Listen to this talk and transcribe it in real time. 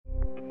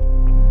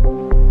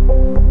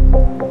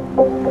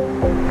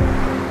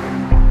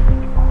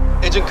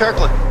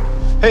Kirkland.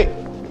 Hey.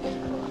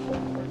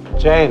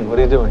 Jane, what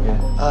are you doing here?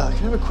 Can I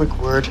have a quick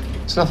word?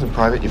 It's nothing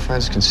private. Your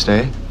friends can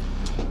stay.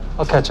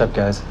 I'll catch up,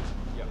 guys.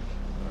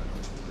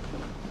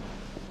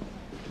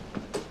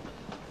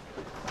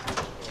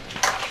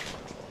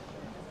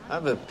 I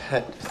have a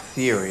pet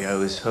theory I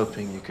was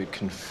hoping you could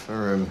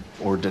confirm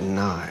or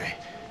deny.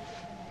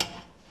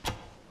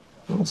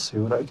 I'll see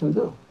what I can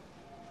do.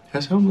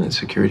 Has Homeland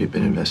Security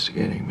been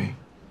investigating me?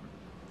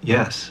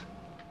 Yes.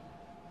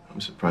 I'm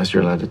surprised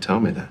you're allowed to tell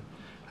me that.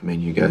 I mean,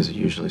 you guys are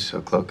usually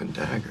so cloak and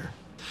dagger.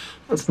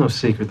 It's no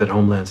secret that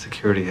Homeland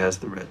Security has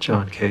the Red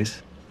John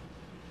case.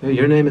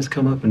 Your name has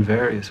come up in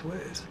various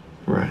ways.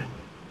 Right.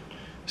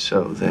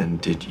 So then,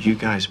 did you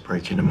guys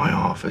break into my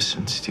office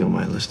and steal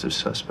my list of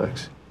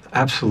suspects?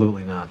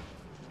 Absolutely not.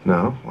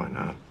 No? Why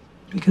not?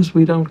 Because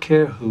we don't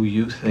care who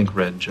you think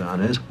Red John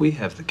is. We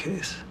have the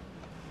case.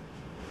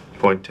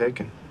 Point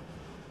taken.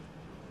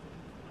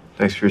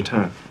 Thanks for your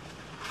time.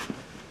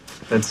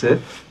 That's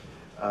it?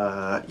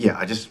 Yeah,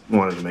 I just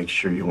wanted to make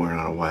sure you weren't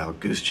on a wild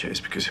goose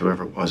chase, because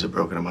whoever it was that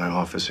broke into my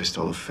office, they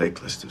stole a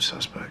fake list of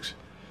suspects.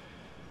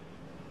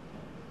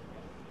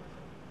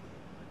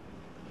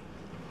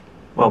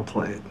 Well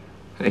played.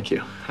 Thank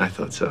you. I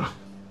thought so.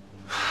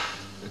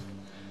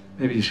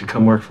 Maybe you should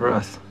come work for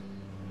us.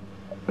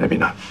 Maybe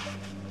not.